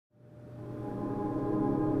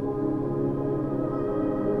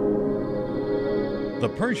The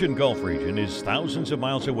Persian Gulf region is thousands of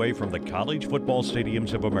miles away from the college football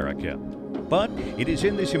stadiums of America. But it is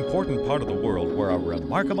in this important part of the world where a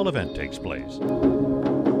remarkable event takes place.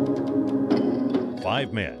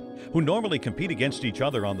 5 men, who normally compete against each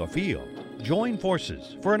other on the field, join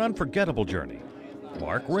forces for an unforgettable journey.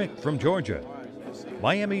 Mark Richt from Georgia,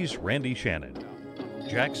 Miami's Randy Shannon,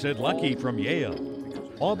 Jack Sedlucky from Yale,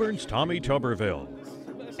 Auburn's Tommy Tuberville,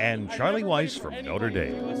 and Charlie Weiss from Notre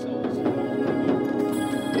Dame.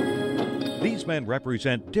 These men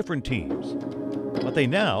represent different teams, but they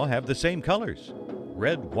now have the same colors: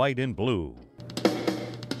 red, white, and blue.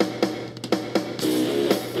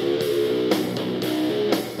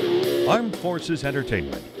 Armed Forces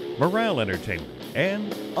Entertainment, Morale Entertainment,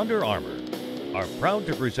 and Under Armour are proud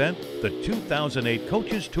to present the 2008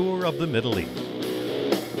 Coaches Tour of the Middle East.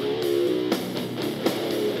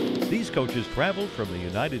 These coaches traveled from the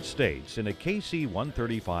United States in a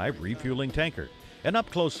KC-135 refueling tanker. An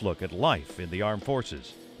up-close look at life in the armed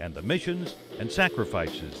forces and the missions and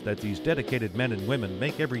sacrifices that these dedicated men and women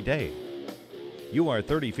make every day. You are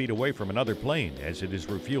 30 feet away from another plane as it is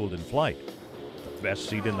refueled in flight. The best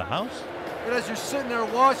seat in the house? But as you're sitting there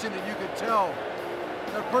watching it, you can tell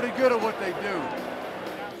they're pretty good at what they do.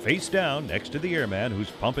 Face down next to the airman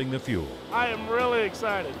who's pumping the fuel. I am really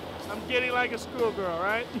excited. I'm getting like a schoolgirl,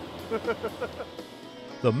 right?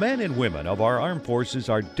 The men and women of our armed forces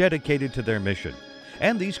are dedicated to their mission.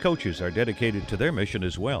 And these coaches are dedicated to their mission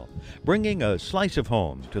as well, bringing a slice of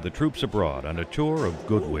home to the troops abroad on a tour of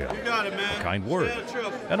goodwill. You got it, man. A kind word,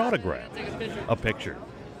 an autograph, a picture,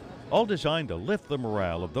 all designed to lift the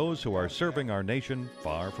morale of those who are serving our nation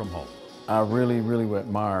far from home. I really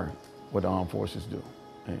admire what the armed forces do.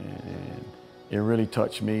 And it really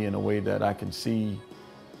touched me in a way that I can see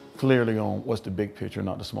clearly on what's the big picture,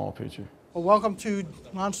 not the small picture. Well, welcome to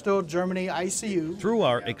Landstuhl, Germany, ICU. Through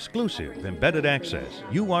our exclusive embedded access,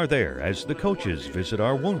 you are there as the coaches visit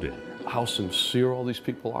our wounded. How sincere all these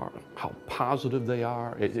people are, how positive they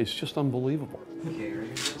are, it's just unbelievable. Woo!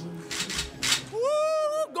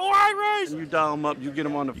 Go Irish! You dial them up, you get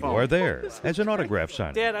them on the phone. You are there as an autograph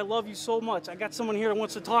signer. Dad, I love you so much. I got someone here that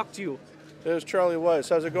wants to talk to you. There's Charlie Weiss.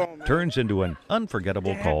 How's it going, man? Turns into an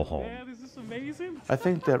unforgettable call home. Dad, is this amazing? I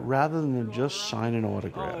think that rather than just sign an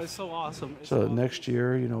autograph. Oh, it's so awesome. So next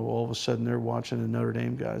year, you know, all of a sudden they're watching the Notre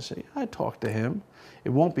Dame guys say, I talked to him. It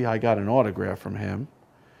won't be I got an autograph from him.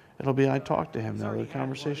 It'll be I talked to him. Now the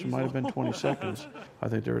conversation might have been 20 seconds. I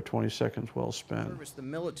think there were 20 seconds well spent.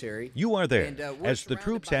 You are there as the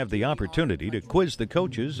troops have the opportunity to quiz the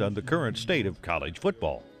coaches on the current state of college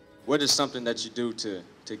football. What is something that you do to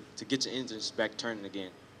get your engines back turning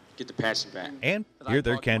again, get the passion back? And hear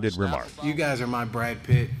their candid remarks. You guys are my Brad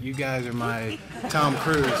Pitt. You guys are my Tom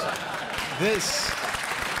Cruise. This,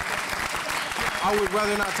 I would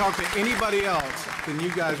rather not talk to anybody else than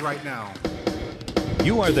you guys right now.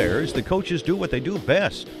 You are there as the coaches do what they do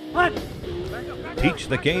best. What? Teach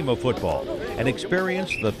the game of football and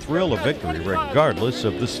experience the thrill of victory regardless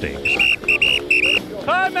of the stakes.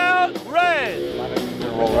 Timeout, red!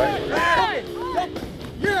 All right.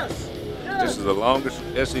 Yes! This is the longest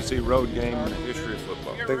SEC road game in the history of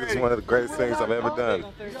football. I think it's one of the greatest things I've ever done.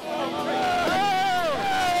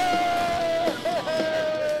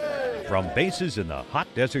 From bases in the hot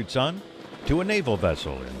desert sun to a naval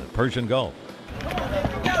vessel in the Persian Gulf,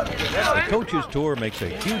 the Coaches Tour makes a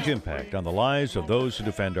huge impact on the lives of those who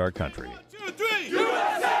defend our country.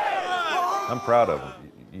 I'm proud of them.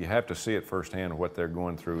 You have to see it firsthand what they're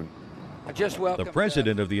going through. The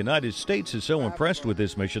President of the United States is so impressed with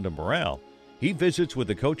this mission of morale, he visits with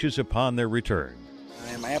the coaches upon their return.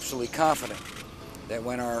 I am absolutely confident that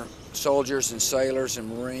when our soldiers and sailors and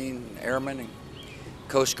Marine and airmen and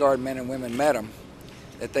Coast Guard men and women met them,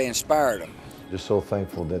 that they inspired them. Just so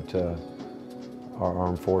thankful that our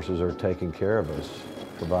armed forces are taking care of us,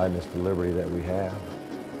 providing us the liberty that we have.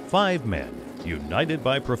 5 men, united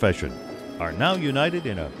by profession, are now united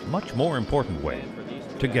in a much more important way.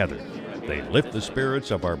 Together, they lift the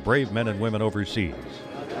spirits of our brave men and women overseas.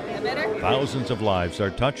 Thousands of lives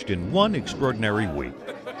are touched in one extraordinary week.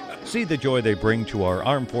 See the joy they bring to our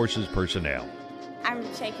armed forces personnel. I'm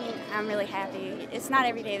shaking. I'm really happy. It's not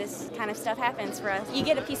every day this kind of stuff happens for us. You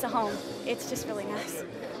get a piece of home. It's just really nice.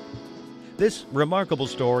 This remarkable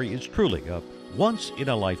story is truly a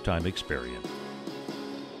once-in-a-lifetime experience.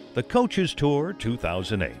 The Coaches Tour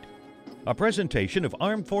 2008, a presentation of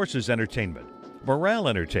Armed Forces Entertainment, Morale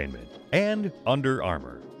Entertainment, and Under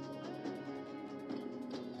Armour.